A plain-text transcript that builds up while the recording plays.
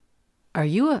Are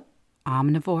you a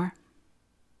omnivore,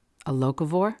 a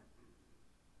locavore,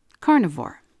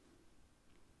 carnivore,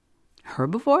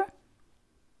 herbivore,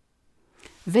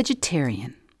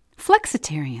 vegetarian,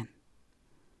 flexitarian?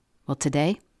 Well,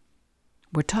 today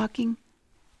we're talking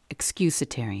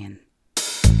excusitarian.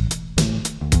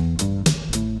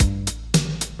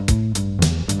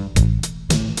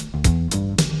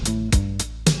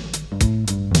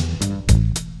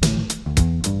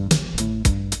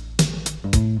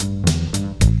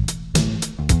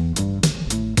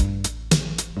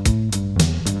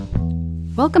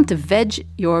 Welcome to Veg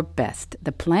Your Best,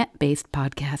 the plant-based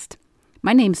podcast.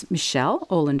 My name's Michelle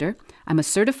Olander. I'm a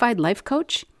certified life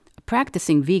coach, a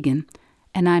practicing vegan,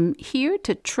 and I'm here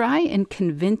to try and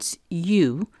convince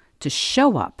you to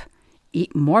show up,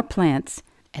 eat more plants,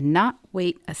 and not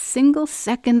wait a single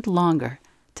second longer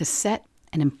to set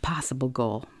an impossible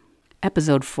goal.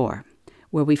 Episode 4,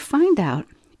 where we find out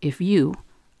if you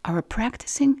are a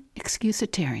practicing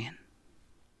excusitarian.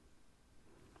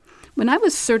 When I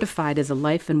was certified as a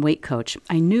life and weight coach,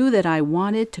 I knew that I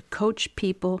wanted to coach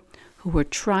people who were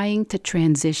trying to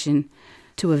transition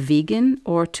to a vegan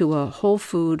or to a whole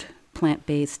food,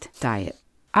 plant-based diet.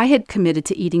 I had committed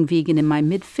to eating vegan in my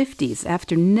mid-50s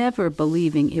after never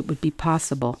believing it would be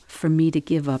possible for me to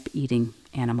give up eating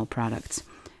animal products.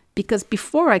 Because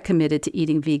before I committed to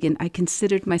eating vegan, I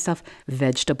considered myself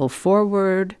vegetable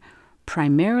forward,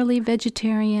 primarily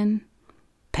vegetarian,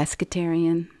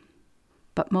 pescatarian,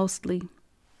 but mostly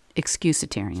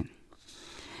excusitarian.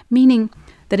 Meaning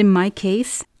that in my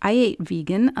case, I ate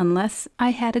vegan unless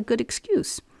I had a good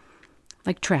excuse,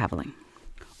 like traveling,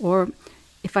 or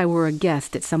if I were a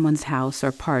guest at someone's house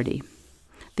or party,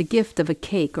 the gift of a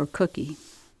cake or cookie.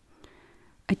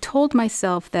 I told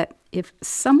myself that if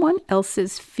someone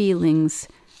else's feelings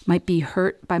might be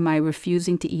hurt by my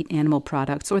refusing to eat animal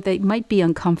products, or they might be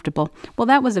uncomfortable, well,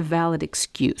 that was a valid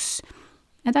excuse,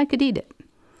 and I could eat it.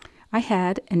 I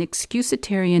had an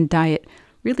excusitarian diet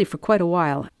really for quite a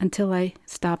while until I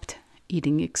stopped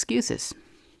eating excuses.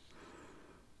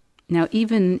 Now,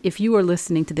 even if you are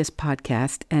listening to this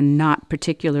podcast and not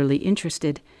particularly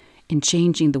interested in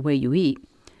changing the way you eat,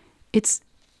 it's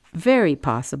very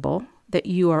possible that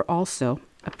you are also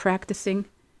a practicing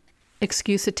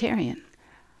excusitarian.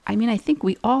 I mean, I think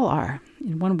we all are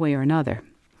in one way or another.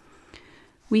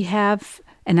 We have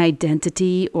an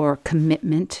identity or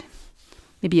commitment,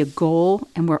 maybe a goal,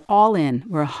 and we're all in.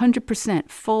 We're 100%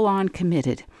 full-on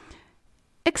committed,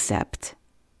 except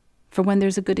for when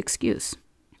there's a good excuse.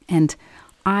 And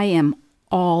I am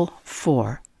all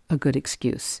for a good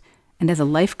excuse. And as a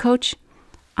life coach,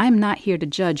 I'm not here to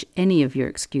judge any of your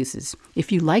excuses.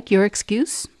 If you like your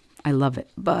excuse, I love it.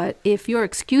 But if your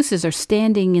excuses are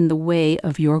standing in the way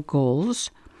of your goals,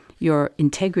 your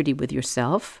integrity with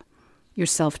yourself, your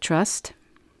self-trust,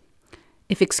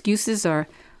 if excuses are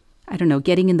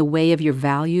getting in the way of your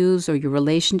values or your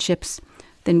relationships,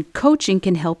 then coaching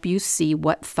can help you see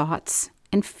what thoughts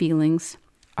and feelings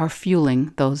are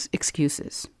fueling those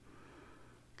excuses.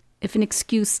 If an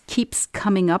excuse keeps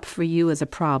coming up for you as a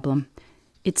problem,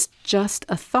 it's just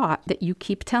a thought that you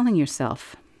keep telling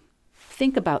yourself.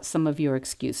 Think about some of your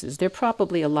excuses. They're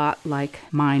probably a lot like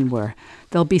mine were.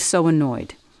 They'll be so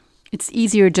annoyed. It's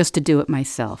easier just to do it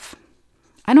myself.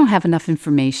 I don't have enough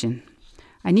information.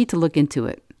 I need to look into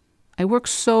it. I work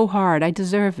so hard. I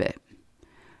deserve it.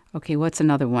 Okay, what's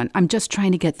another one? I'm just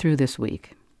trying to get through this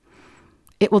week.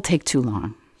 It will take too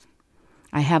long.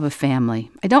 I have a family.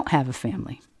 I don't have a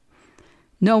family.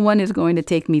 No one is going to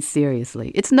take me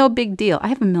seriously. It's no big deal. I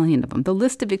have a million of them. The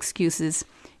list of excuses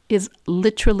is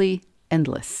literally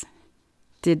endless.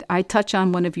 Did I touch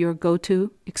on one of your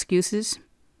go-to excuses?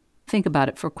 Think about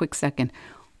it for a quick second.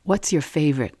 What's your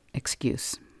favorite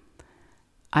excuse?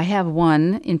 I have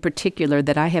one in particular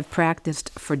that I have practiced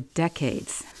for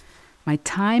decades. My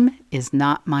time is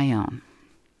not my own.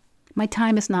 My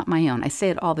time is not my own. I say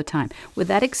it all the time. With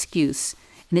that excuse,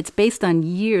 and it's based on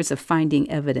years of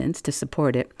finding evidence to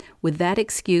support it, with that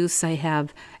excuse I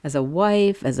have as a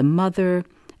wife, as a mother,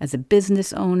 as a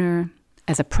business owner,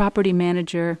 as a property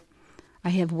manager, I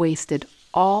have wasted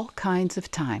all kinds of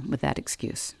time with that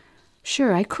excuse.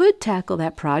 Sure, I could tackle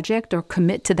that project or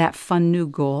commit to that fun new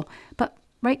goal, but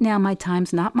right now, my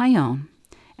time's not my own,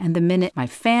 and the minute my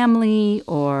family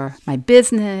or my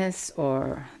business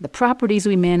or the properties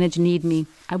we manage need me,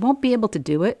 I won't be able to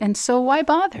do it, and so why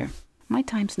bother? My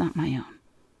time's not my own.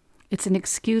 It's an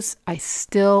excuse I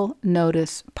still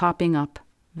notice popping up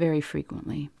very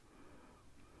frequently.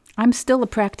 I'm still a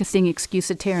practicing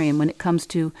excusitarian when it comes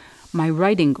to my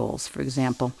writing goals, for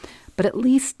example, but at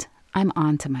least I'm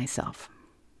on to myself.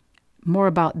 More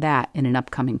about that in an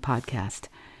upcoming podcast.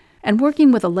 And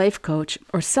working with a life coach,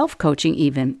 or self-coaching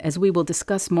even, as we will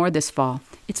discuss more this fall,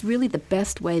 it's really the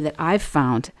best way that I've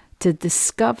found to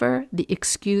discover the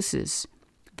excuses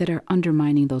that are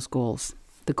undermining those goals,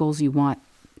 the goals you want,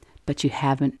 but you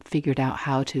haven't figured out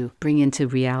how to bring into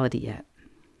reality yet.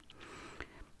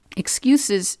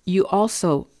 Excuses you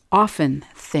also often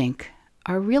think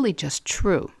are really just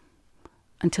true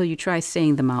until you try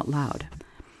saying them out loud.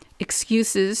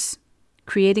 Excuses,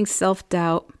 creating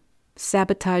self-doubt,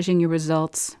 sabotaging your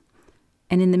results.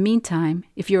 And in the meantime,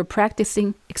 if you're a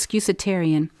practicing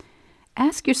excusitarian,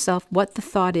 ask yourself what the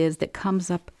thought is that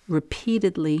comes up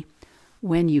repeatedly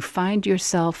when you find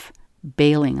yourself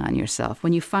bailing on yourself,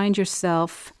 when you find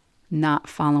yourself not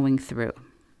following through.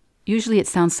 Usually it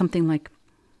sounds something like,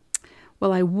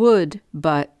 well, I would,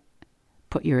 but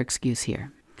put your excuse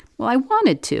here. Well, I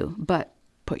wanted to, but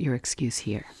put your excuse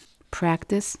here.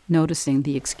 Practice noticing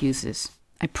the excuses.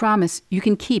 I promise you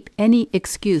can keep any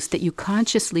excuse that you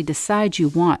consciously decide you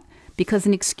want, because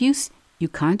an excuse you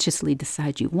consciously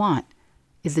decide you want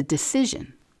is a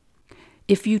decision.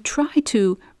 If you try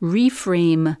to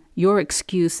reframe your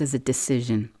excuse as a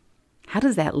decision, how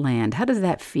does that land? How does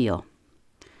that feel?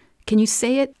 Can you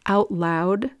say it out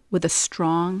loud with a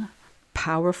strong,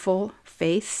 powerful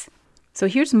face? So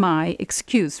here's my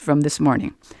excuse from this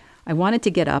morning. I wanted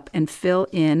to get up and fill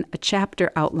in a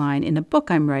chapter outline in a book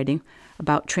I'm writing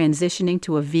about transitioning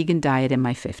to a vegan diet in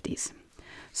my 50s.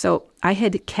 So I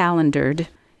had calendared,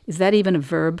 is that even a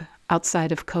verb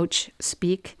outside of coach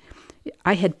speak?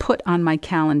 I had put on my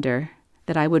calendar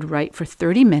that I would write for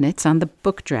 30 minutes on the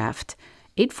book draft,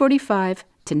 8:45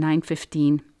 to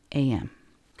 9:15 a.m.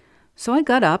 So I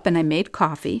got up and I made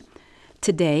coffee.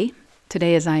 Today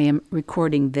as I am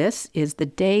recording this, is the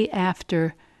day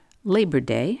after Labor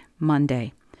Day,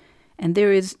 Monday. And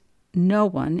there is no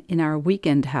one in our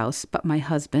weekend house but my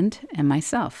husband and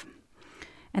myself.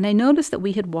 And I noticed that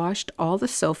we had washed all the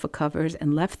sofa covers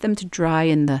and left them to dry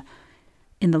in the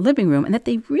living room, and that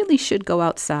they really should go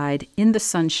outside in the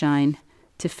sunshine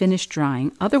to finish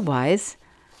drying. Otherwise,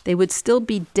 they would still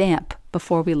be damp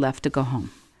before we left to go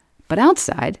home. But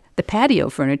outside, the patio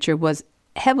furniture was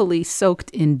heavily soaked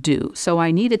in dew, so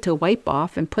I needed to wipe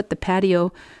off and put the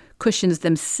patio cushions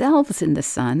themselves in the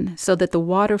sun so that the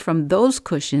water from those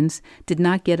cushions did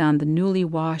not get on the newly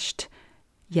washed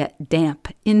yet damp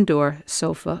indoor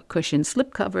sofa cushion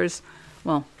slipcovers.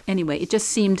 Well, anyway, it just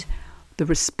seemed the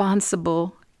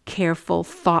responsible, careful,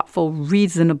 thoughtful,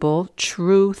 reasonable,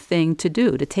 true thing to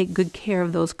do, to take good care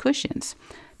of those cushions,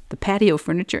 the patio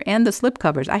furniture and the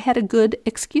slipcovers. I had a good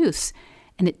excuse,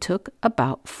 and it took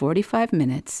about 45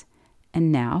 minutes,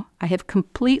 and now I have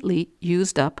completely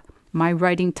used up my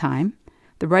writing time,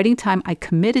 the writing time I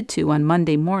committed to on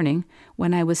Monday morning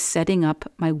when I was setting up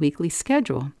my weekly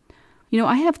schedule. You know,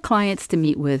 I have clients to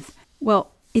meet with.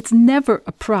 Well, it's never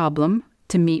a problem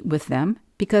to meet with them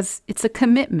because it's a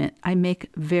commitment I make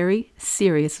very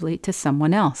seriously to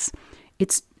someone else.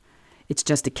 It's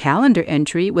just a calendar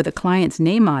entry with a client's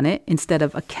name on it instead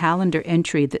of a calendar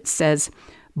entry that says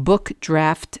book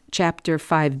draft chapter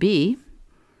 5B.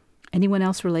 Anyone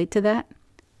else relate to that?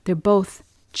 They're both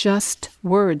just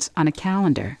words on a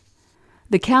calendar.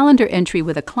 The calendar entry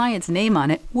with a client's name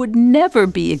on it would never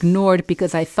be ignored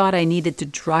because I thought I needed to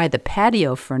dry the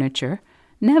patio furniture.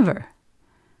 Never.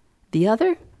 The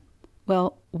other?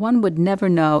 Well, one would never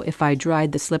know if I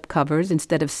dried the slipcovers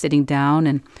instead of sitting down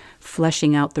and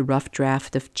fleshing out the rough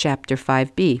draft of Chapter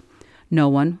 5B. No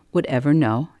one would ever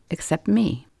know except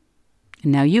me.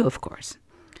 And now you, of course.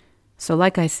 So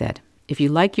like I said, if you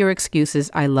like your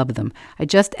excuses, I love them. I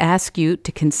just ask you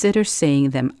to consider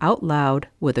saying them out loud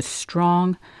with a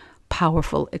strong,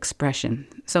 powerful expression.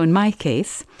 So in my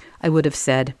case, I would have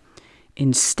said,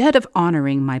 instead of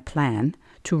honoring my plan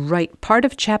to write part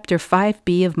of Chapter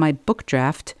 5B of my book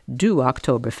draft due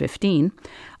October 15,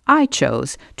 I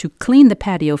chose to clean the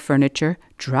patio furniture,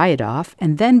 dry it off,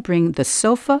 and then bring the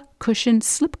sofa, cushion,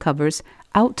 slipcovers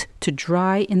out to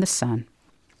dry in the sun.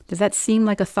 Does that seem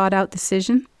like a thought-out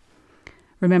decision?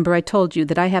 Remember, I told you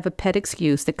that I have a pet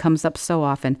excuse that comes up so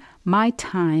often. My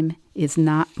time is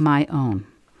not my own.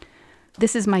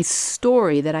 This is my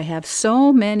story that I have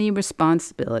so many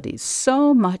responsibilities,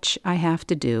 so much I have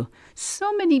to do,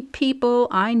 so many people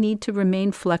I need to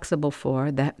remain flexible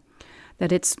for that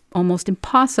it's almost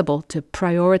impossible to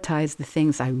prioritize the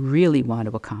things I really want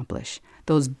to accomplish,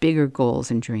 those bigger goals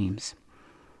and dreams.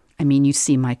 I mean, you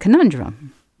see my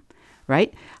conundrum,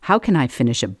 right? How can I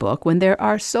finish a book when there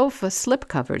are sofa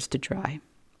slipcovers to dry?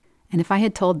 And if I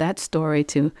had told that story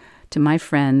to my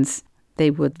friends, they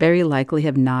would very likely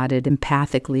have nodded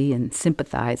empathically and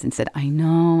sympathized and said, I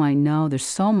know, there's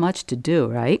so much to do,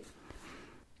 right?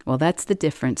 Well, that's the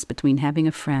difference between having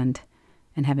a friend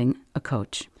and having a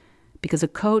coach. Because a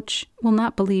coach will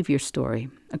not believe your story.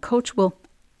 A coach will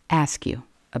ask you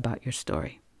about your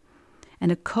story.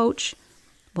 And a coach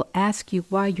will ask you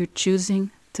why you're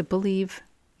choosing to believe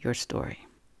your story.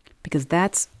 Because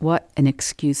that's what an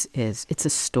excuse is. It's a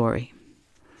story.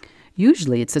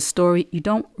 Usually it's a story you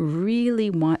don't really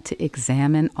want to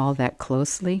examine all that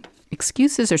closely.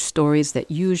 Excuses are stories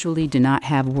that usually do not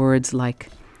have words like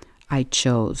I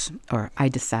chose or I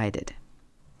decided.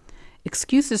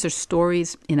 Excuses are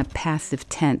stories in a passive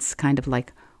tense, kind of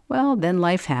like, well, then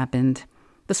life happened.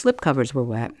 The slipcovers were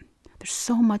wet. There's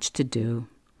so much to do.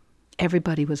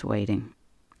 Everybody was waiting.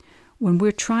 When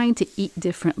we're trying to eat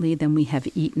differently than we have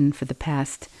eaten for the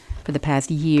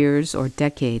past years or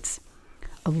decades,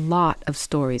 a lot of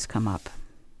stories come up,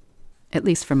 at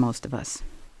least for most of us.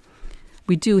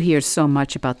 We do hear so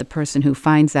much about the person who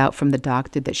finds out from the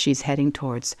doctor that she's heading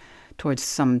towards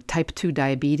some type 2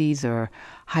 diabetes or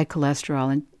high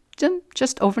cholesterol and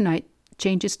just overnight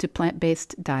changes to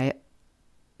plant-based diet.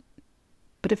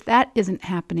 But if that isn't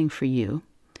happening for you,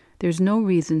 there's no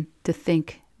reason to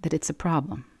think that it's a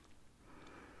problem.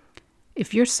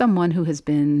 If you're someone who has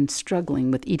been struggling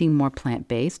with eating more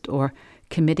plant-based or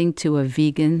committing to a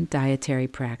vegan dietary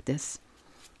practice,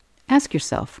 ask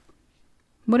yourself,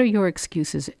 what are your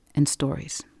excuses and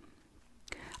stories?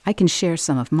 I can share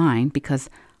some of mine because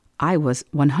I was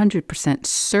 100%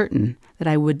 certain that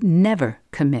I would never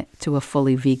commit to a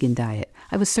fully vegan diet.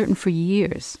 I was certain for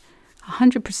years,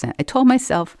 100%. I told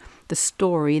myself the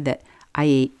story that I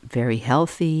ate very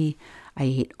healthy, I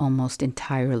ate almost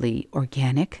entirely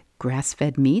organic,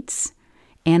 grass-fed meats,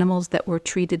 animals that were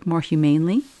treated more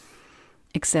humanely,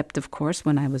 except, of course,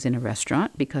 when I was in a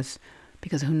restaurant, because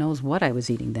who knows what I was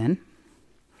eating then.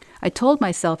 I told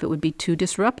myself it would be too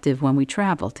disruptive when we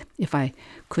traveled if I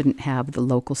couldn't have the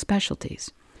local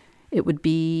specialties. It would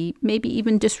be maybe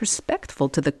even disrespectful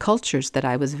to the cultures that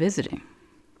I was visiting.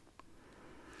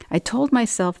 I told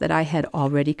myself that I had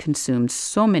already consumed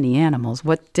so many animals.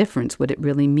 What difference would it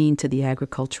really mean to the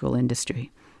agricultural industry?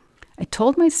 I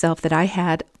told myself that I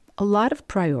had a lot of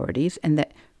priorities and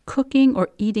that cooking or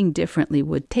eating differently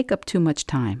would take up too much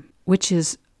time, which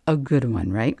is a good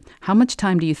one, right? How much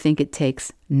time do you think it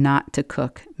takes not to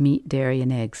cook meat, dairy,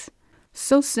 and eggs?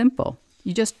 So simple.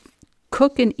 You just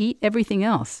cook and eat everything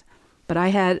else. But I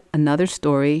had another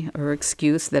story or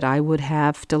excuse that I would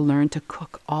have to learn to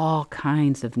cook all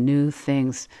kinds of new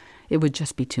things. It would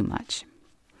just be too much.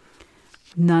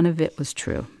 None of it was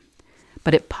true.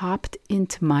 But it popped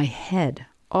into my head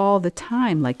all the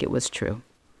time like it was true.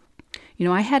 You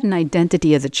know, I had an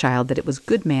identity as a child that it was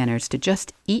good manners to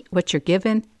just eat what you're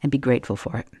given and be grateful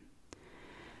for it.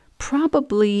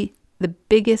 Probably the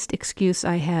biggest excuse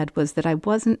I had was that I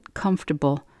wasn't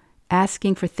comfortable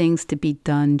asking for things to be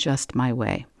done just my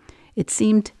way. It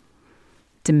seemed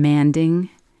demanding,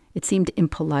 it seemed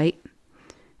impolite,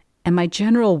 and my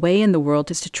general way in the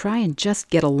world is to try and just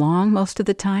get along most of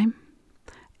the time.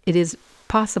 It is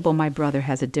possible my brother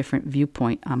has a different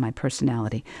viewpoint on my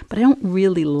personality, but I don't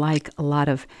really like a lot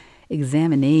of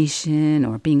examination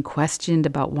or being questioned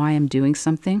about why I'm doing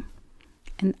something.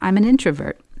 And I'm an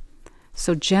introvert.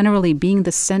 So generally being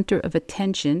the center of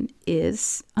attention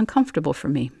is uncomfortable for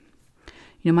me.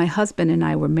 You know, my husband and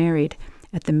I were married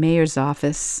at the mayor's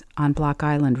office on Block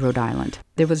Island, Rhode Island.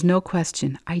 There was no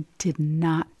question. I did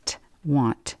not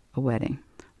want a wedding.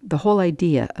 The whole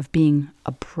idea of being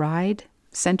a bride,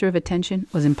 center of attention,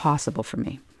 was impossible for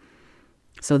me.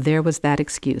 So there was that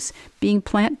excuse. Being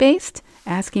plant-based,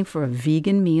 asking for a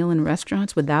vegan meal in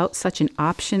restaurants without such an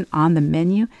option on the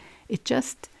menu, it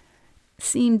just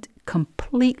seemed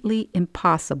completely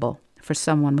impossible for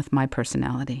someone with my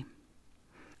personality.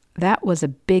 That was a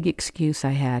big excuse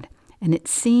I had, and it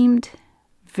seemed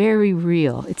very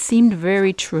real. It seemed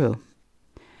very true.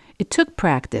 It took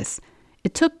practice.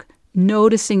 It took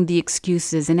noticing the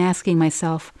excuses and asking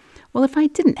myself, well, if I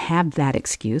didn't have that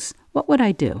excuse, what would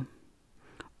I do?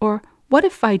 Or what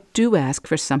if I do ask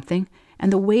for something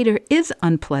and the waiter is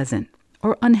unpleasant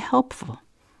or unhelpful?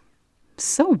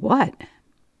 So what?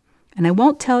 And I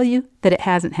won't tell you that it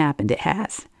hasn't happened. It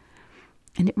has.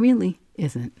 And it really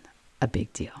isn't a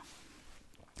big deal.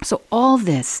 So all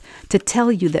this to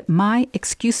tell you that my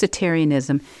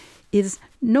excusitarianism is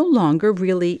no longer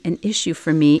really an issue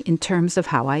for me in terms of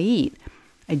how I eat.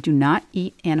 I do not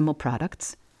eat animal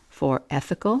products for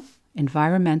ethical,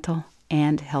 environmental,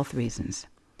 and health reasons.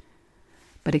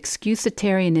 But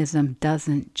excusitarianism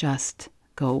doesn't just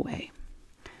go away.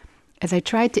 As I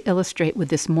tried to illustrate with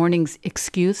this morning's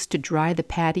excuse to dry the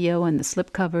patio and the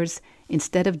slipcovers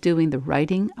instead of doing the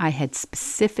writing I had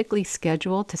specifically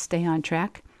scheduled to stay on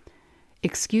track,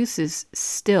 excuses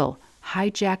still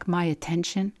hijack my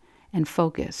attention and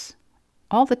focus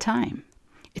all the time.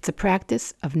 It's a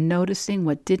practice of noticing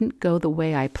what didn't go the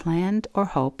way I planned or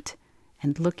hoped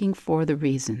and looking for the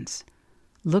reasons,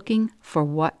 looking for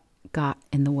what got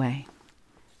in the way.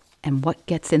 And what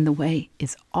gets in the way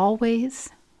is always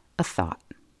a thought.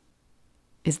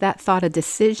 Is that thought a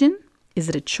decision? Is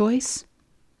it a choice?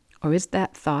 Or is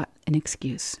that thought an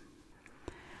excuse?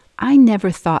 I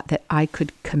never thought that I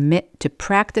could commit to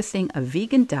practicing a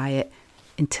vegan diet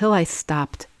until I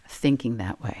stopped thinking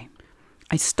that way.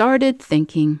 I started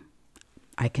thinking,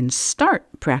 I can start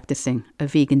practicing a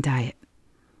vegan diet.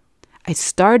 I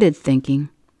started thinking,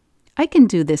 I can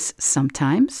do this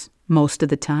sometimes, most of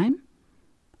the time.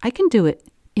 I can do it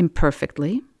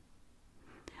imperfectly.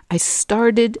 I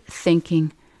started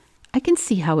thinking, I can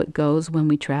see how it goes when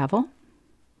we travel.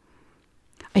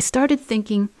 I started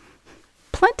thinking,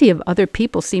 plenty of other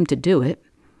people seem to do it.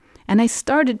 And I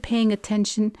started paying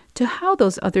attention to how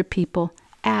those other people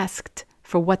asked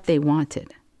for what they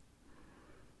wanted.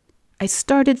 I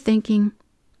started thinking,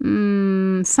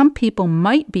 some people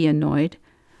might be annoyed,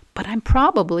 but I'm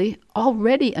probably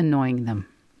already annoying them.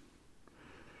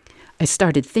 I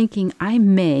started thinking I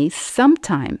may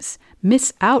sometimes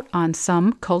miss out on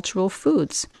some cultural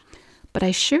foods, but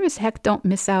I sure as heck don't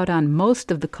miss out on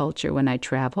most of the culture when I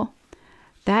travel.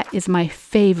 That is my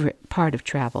favorite part of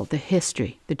travel, the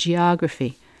history, the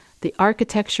geography, the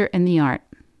architecture, and the art.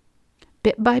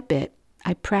 Bit by bit,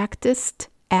 I practiced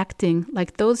acting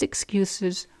like those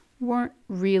excuses weren't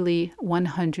really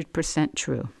 100%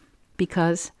 true.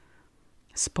 Because,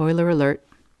 spoiler alert,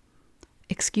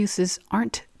 excuses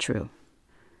aren't true.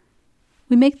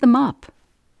 We make them up,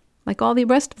 like all the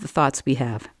rest of the thoughts we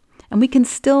have. And we can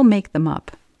still make them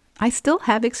up. I still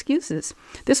have excuses.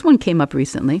 This one came up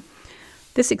recently.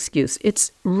 This excuse,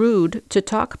 it's rude to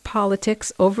talk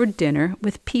politics over dinner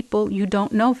with people you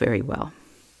don't know very well.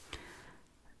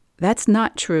 That's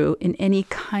not true in any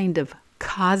kind of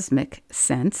cosmic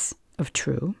sense of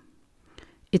true.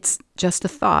 It's just a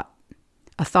thought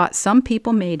some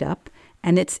people made up,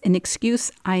 and it's an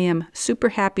excuse I am super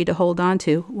happy to hold on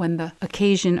to when the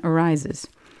occasion arises.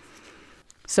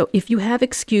 So if you have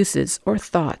excuses or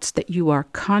thoughts that you are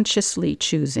consciously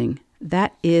choosing,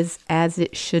 that is as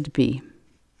it should be.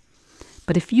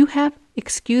 But if you have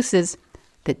excuses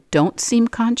that don't seem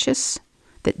conscious,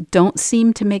 that don't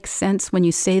seem to make sense when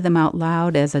you say them out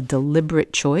loud as a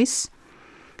deliberate choice,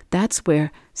 that's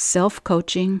where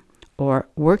self-coaching or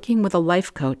working with a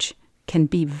life coach can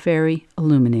be very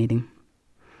illuminating.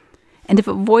 And if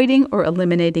avoiding or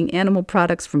eliminating animal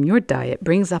products from your diet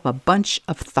brings up a bunch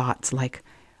of thoughts like,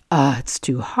 it's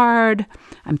too hard,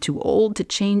 I'm too old to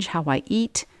change how I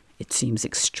eat, it seems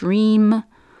extreme,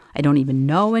 I don't even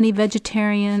know any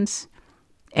vegetarians,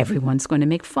 everyone's going to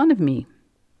make fun of me,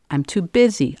 I'm too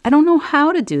busy, I don't know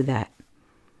how to do that.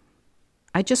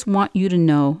 I just want you to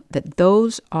know that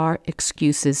those are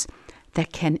excuses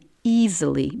that can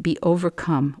easily be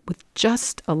overcome with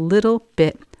just a little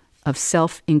bit of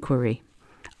self-inquiry,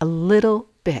 a little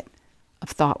bit of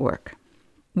thought work.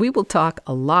 We will talk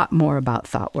a lot more about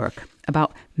thought work,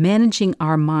 about managing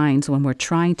our minds when we're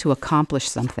trying to accomplish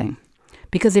something.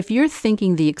 Because if you're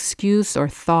thinking the excuse or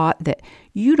thought that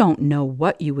you don't know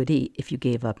what you would eat if you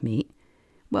gave up meat,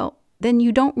 well, then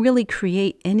you don't really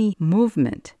create any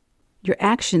movement. Your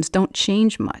actions don't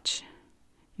change much.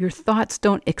 Your thoughts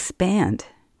don't expand.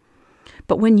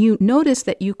 But when you notice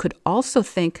that you could also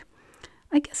think,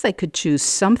 I guess I could choose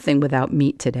something without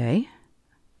meat today,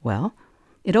 well,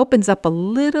 it opens up a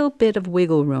little bit of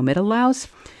wiggle room. It allows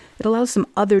some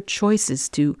other choices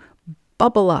to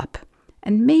bubble up.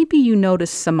 And maybe you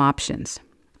notice some options.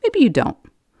 Maybe you don't.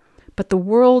 But the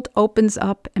world opens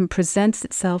up and presents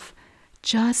itself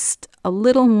just a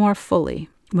little more fully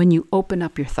when you open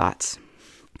up your thoughts.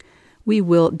 We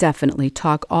will definitely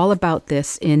talk all about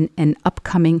this in an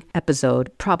upcoming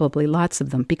episode, probably lots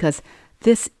of them, because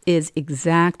this is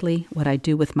exactly what I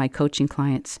do with my coaching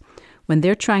clients when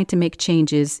they're trying to make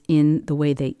changes in the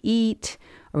way they eat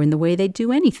or in the way they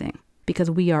do anything, because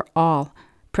we are all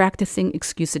practicing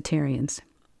excusitarians.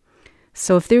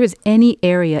 So if there is any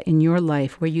area in your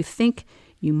life where you think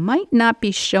you might not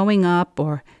be showing up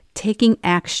or taking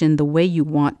action the way you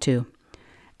want to,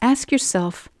 ask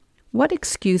yourself, what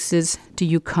excuses do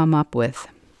you come up with?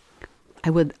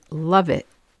 I would love it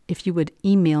if you would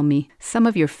email me some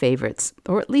of your favorites,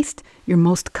 or at least your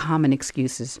most common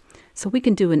excuses, so we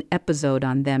can do an episode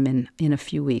on them in a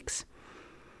few weeks.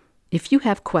 If you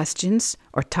have questions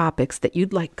or topics that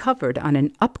you'd like covered on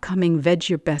an upcoming Veg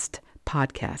Your Best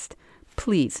podcast,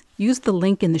 please use the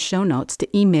link in the show notes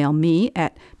to email me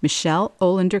at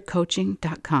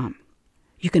michelleolandercoaching.com.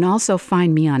 You can also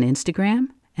find me on Instagram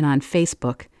and on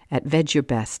Facebook at Veg Your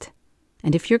Best.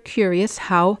 And if you're curious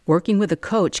how working with a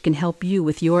coach can help you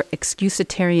with your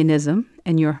excusitarianism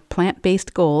and your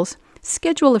plant-based goals,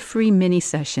 schedule a free mini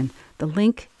session. The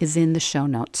link is in the show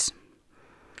notes.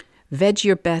 Veg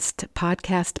Your Best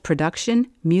podcast production,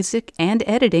 music, and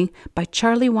editing by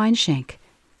Charlie Weinshank.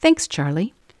 Thanks,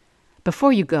 Charlie.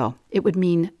 Before you go, it would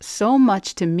mean so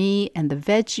much to me and the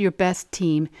Veg Your Best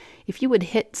team if you would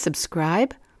hit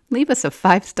subscribe, leave us a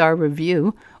 5-star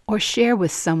review, or share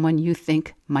with someone you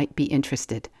think might be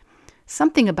interested.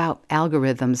 Something about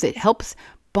algorithms, it helps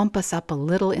bump us up a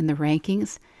little in the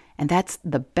rankings, and that's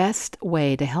the best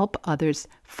way to help others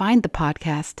find the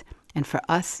podcast and for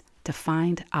us to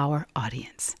find our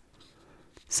audience.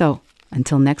 So,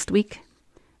 until next week,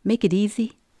 make it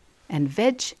easy and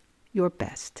veg your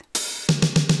best.